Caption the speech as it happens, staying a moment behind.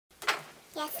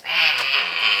Yes.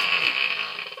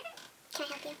 Can I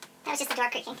help you? That was just the door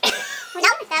creaking. No,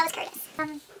 that was Curtis.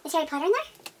 Is Harry Potter in there?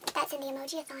 That's in the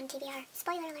Emoji-a-thon TBR.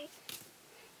 Spoiler alert.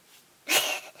 Do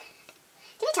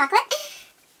you want chocolate?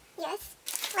 Yes.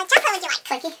 What chocolate would you like?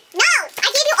 Flaky? No! I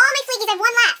gave you all my flakies. I have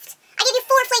one left. I gave you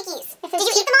 4 flakies. Did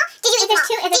you eat them all? Did you eat them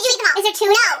all? Did you eat them all? Is there 2?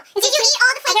 No! Did you eat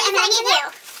all the flakies that I gave you?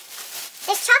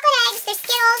 There's chocolate eggs. There's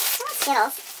Skittles. I want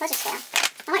Skittles. Those are stale.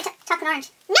 I want chocolate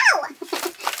orange. No!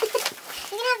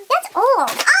 That's old. All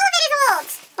of it is old.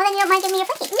 Well, then you don't mind giving me your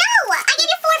flaky. No! I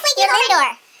gave you 4 flakies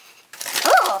already.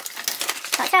 Ooh.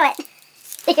 Don't throw it.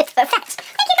 It's perfect.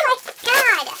 Thank you, guys.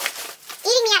 God.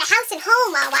 Eating me out of house and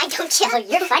home. Oh, why don't you? Oh,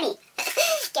 you're funny.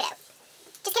 Get out.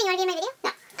 Just kidding. You want to be in my video?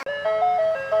 No.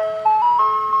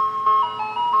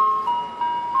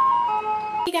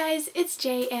 Hey guys, it's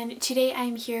Jay, and today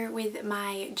I'm here with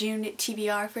my June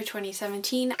TBR for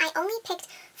 2017. I only picked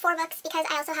 4 books because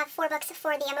I also have 4 books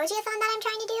for the Emoji-a-thon that I'm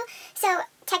trying to do. So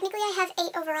technically I have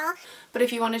 8 overall. But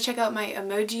if you want to check out my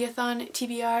Emoji-a-thon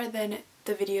TBR, then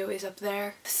the video is up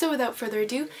there. So without further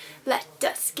ado, let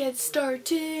us get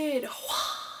started.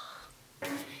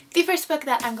 The first book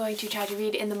that I'm going to try to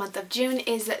read in the month of June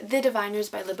is The Diviners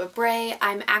by Libba Bray.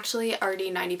 I'm actually already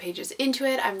 90 pages into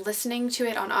it. I'm listening to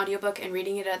it on audiobook and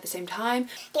reading it at the same time.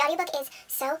 The audiobook is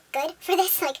so good for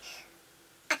this, like,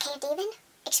 I can't even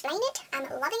explain it. I'm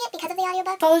loving it because of the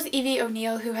audiobook. It follows Evie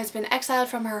O'Neill, who has been exiled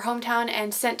from her hometown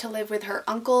and sent to live with her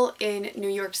uncle in New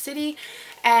York City,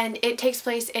 and it takes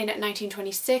place in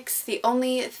 1926. The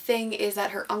only thing is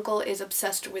that her uncle is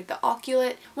obsessed with the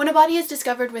oculate. When a body is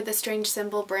discovered with a strange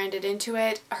symbol branded into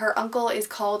it, her uncle is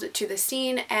called to the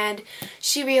scene, and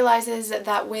she realizes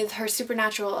that with her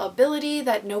supernatural ability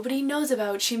that nobody knows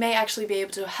about, she may actually be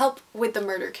able to help with the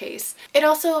murder case. It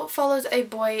also follows a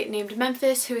boy named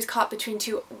Memphis who is caught between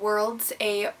 2 worlds,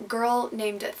 a girl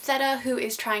named Theta who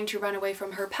is trying to run away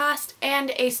from her past,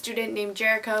 and a student named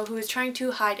Jericho who is trying to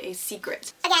hide a secret.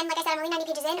 Again, like I said, I'm only 90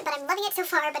 pages in, but I'm loving it so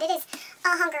far, but it is a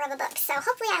hunker of a book, so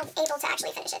hopefully I'm able to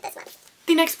actually finish it this month.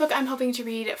 The next book I'm hoping to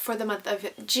read for the month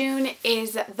of June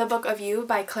is The Book of You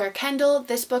by Claire Kendall.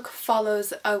 This book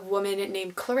follows a woman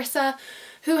named Clarissa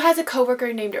who has a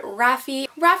co-worker named Raffi.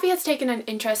 Raffi has taken an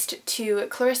interest to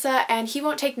Clarissa and he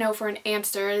won't take no for an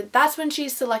answer. That's when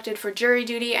she's selected for jury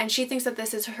duty, and she thinks that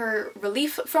this is her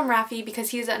relief from Raffi because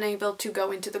he is unable to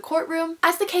go into the courtroom.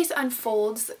 As the case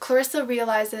unfolds, Clarissa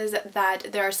realizes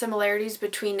that there are similarities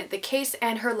between the case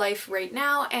and her life right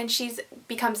now, and she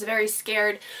becomes very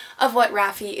scared of what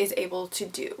Raffi is able to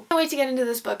do. I can't wait to get into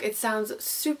this book. It sounds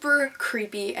super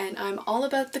creepy and I'm all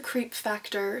about the creep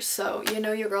factor, so you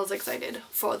know your girl's excited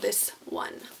for this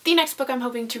one. The next book I'm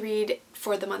hoping to read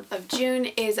for the month of June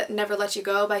is Never Let You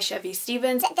Go by Chevy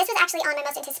Stevens. This was actually on my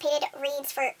most anticipated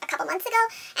reads for a couple months ago,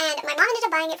 and my mom ended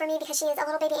up buying it for me because she is a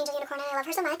little baby angel unicorn and I love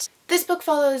her so much. This book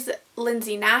follows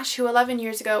Lindsay Nash, who 11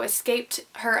 years ago escaped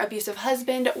her abusive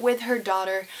husband with her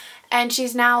daughter, and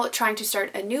she's now trying to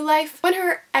start a new life. When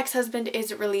her ex-husband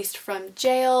is released from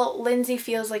jail, Lindsay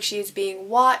feels like she's being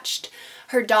watched.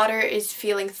 Her daughter is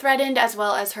feeling threatened, as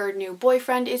well as her new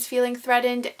boyfriend is feeling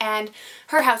threatened, and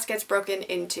her house gets broken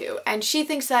into, and she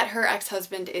thinks that her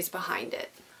ex-husband is behind it.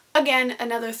 Again,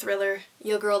 another thriller.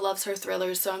 Your girl loves her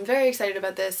thrillers, so I'm very excited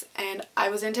about this, and I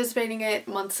was anticipating it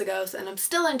months ago, and I'm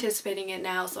still anticipating it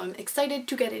now, so I'm excited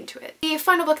to get into it. The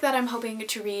final book that I'm hoping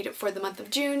to read for the month of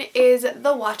June is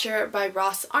The Watcher by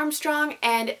Ross Armstrong,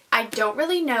 and I don't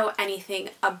really know anything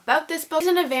about this book. It's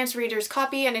an advanced reader's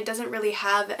copy, and it doesn't really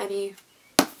have any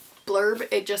blurb.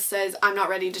 It just says, "I'm not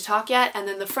ready to talk yet," and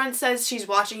then the front says she's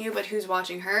watching you, but who's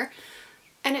watching her?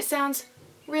 And it sounds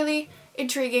really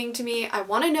intriguing to me. I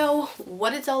want to know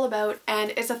what it's all about,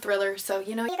 and it's a thriller, so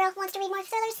you know. Your girl wants to read more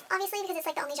thrillers, obviously, because it's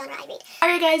like the only genre I read.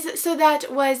 Alright guys, so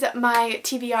that was my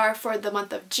TBR for the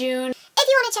month of June. If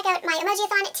you want to check out my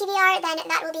Emoji-a-thon TBR, then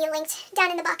that will be linked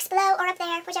down in the box below or up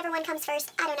there, whichever one comes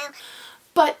first, I don't know.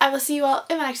 But I will see you all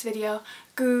in my next video.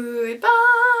 Goodbye!